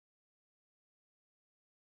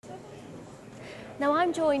Now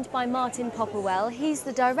I'm joined by Martin Popplewell. He's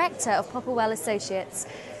the director of Popplewell Associates.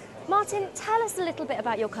 Martin, tell us a little bit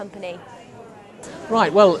about your company.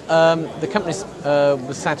 Right, well, the company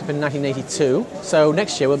was set up in 1982, so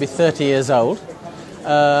next year we'll be 30 years old.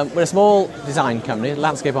 We're a small design company,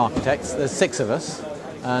 landscape architects. There's 6 of us,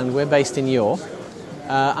 and we're based in York.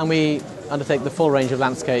 And we undertake the full range of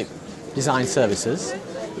landscape design services.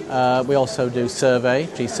 We also do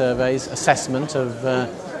tree surveys, assessment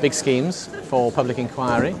of big schemes for public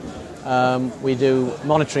inquiry. We do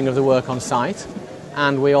monitoring of the work on site,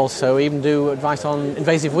 and we also even do advice on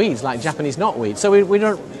invasive weeds like Japanese knotweed. So we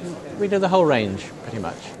do the whole range pretty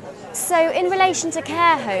much. So in relation to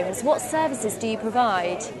care homes, what services do you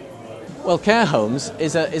provide? Well, care homes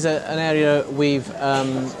is an area we've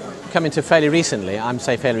come into fairly recently. I'm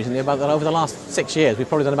saying fairly recently, about over the last 6 years. We've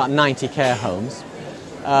probably done about 90 care homes.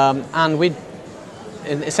 And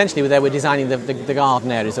essentially we're designing the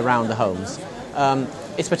garden areas around the homes.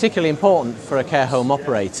 It's particularly important for a care home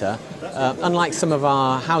operator, unlike some of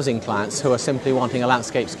our housing clients who are simply wanting a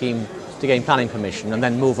landscape scheme to gain planning permission and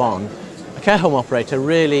then move on. A care home operator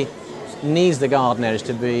really needs the garden areas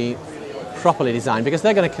to be properly designed because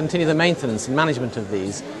they're going to continue the maintenance and management of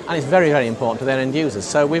these, and it's very, very important to their end users.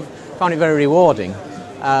 So we've found it very rewarding.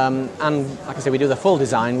 And like I say, we do the full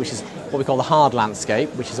design, which is what we call the hard landscape,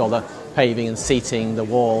 which is all the paving and seating, the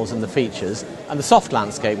walls and the features, and the soft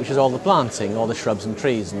landscape, which is all the planting, all the shrubs and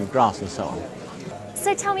trees and grass and so on.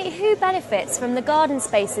 So tell me, who benefits from the garden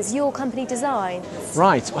spaces your company designs?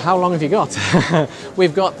 Right, well, how long have you got?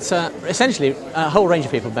 We've got essentially a whole range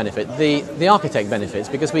of people benefit. The architect benefits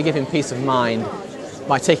because we give him peace of mind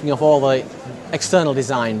by taking off all the external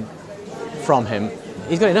design from him.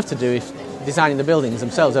 He's got enough to do if designing the buildings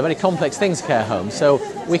themselves. They're very complex things, care homes, so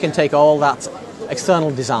we can take all that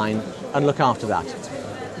external design and look after that.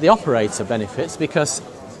 The operator benefits because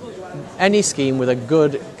any scheme with a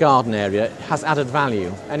good garden area has added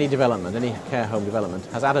value. Any development, any care home development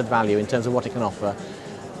has added value in terms of what it can offer.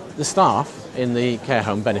 The staff in the care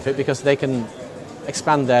home benefit because they can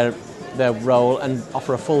expand their role and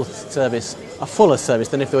offer a fuller service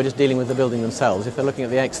than if they were just dealing with the building themselves, if they're looking at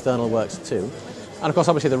the external works too. And of course,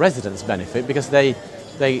 obviously, the residents benefit because they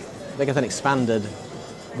get an expanded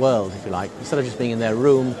world, if you like. Instead of just being in their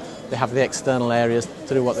room, they have the external areas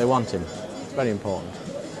to do what they want in. It's very important.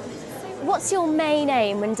 What's your main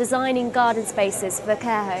aim when designing garden spaces for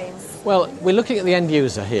care homes? Well, we're looking at the end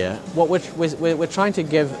user here. What we're trying to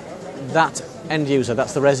give that end user,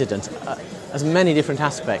 that's the resident, as many different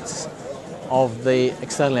aspects of the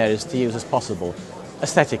external areas to use as possible.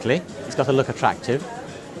 Aesthetically, it's got to look attractive.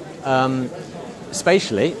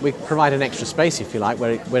 Spatially, we provide an extra space, if you like,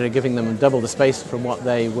 where we're giving them double the space from what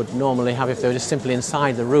they would normally have if they were just simply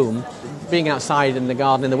inside the room. Being outside in the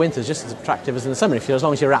garden in the winter is just as attractive as in the summer. As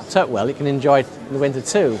long as you're wrapped up well, you can enjoy it in the winter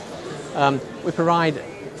too. We provide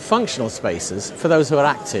functional spaces for those who are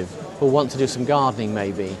active, who want to do some gardening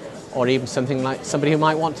maybe, or even something like somebody who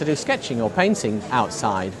might want to do sketching or painting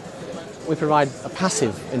outside. We provide a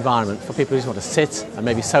passive environment for people who just want to sit and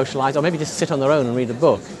maybe socialise, or maybe just sit on their own and read a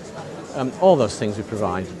book. All those things we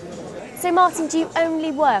provide. So Martin, do you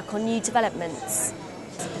only work on new developments?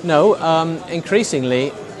 No,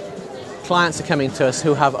 increasingly clients are coming to us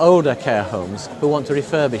who have older care homes who want to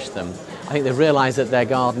refurbish them. I think they've realised that their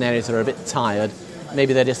garden areas are a bit tired.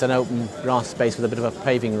 Maybe they're just an open grass space with a bit of a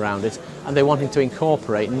paving around it, and they're wanting to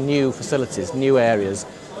incorporate new facilities, new areas,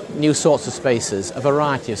 new sorts of spaces, a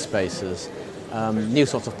variety of spaces, new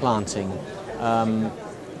sorts of planting.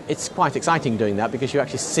 It's quite exciting doing that because you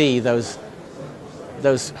actually see those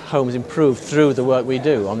homes improve through the work we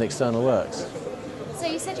do on the external works. So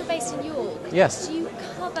you said you're based in York. Yes. Do you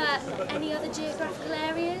cover any other geographical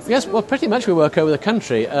areas? Yes, well, pretty much we work over the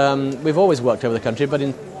country. We've always worked over the country, but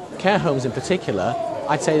in care homes in particular,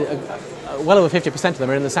 I'd say well over 50% of them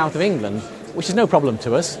are in the south of England, which is no problem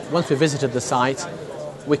to us. Once we've visited the site,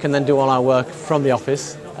 we can then do all our work from the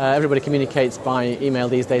office. Everybody communicates by email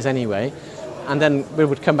these days anyway. And then we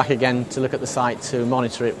would come back again to look at the site to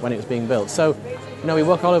monitor it when it was being built. So, we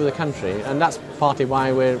work all over the country, and that's partly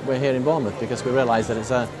why we're here in Bournemouth, because we realise that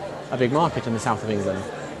it's a big market in the south of England.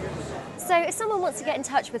 So if someone wants to get in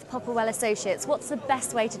touch with Popplewell Associates, what's the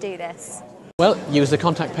best way to do this? Well, use the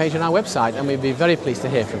contact page on our website, and we'd be very pleased to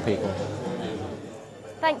hear from people.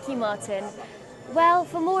 Thank you, Martin. Well,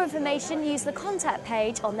 for more information, use the contact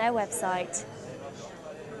page on their website.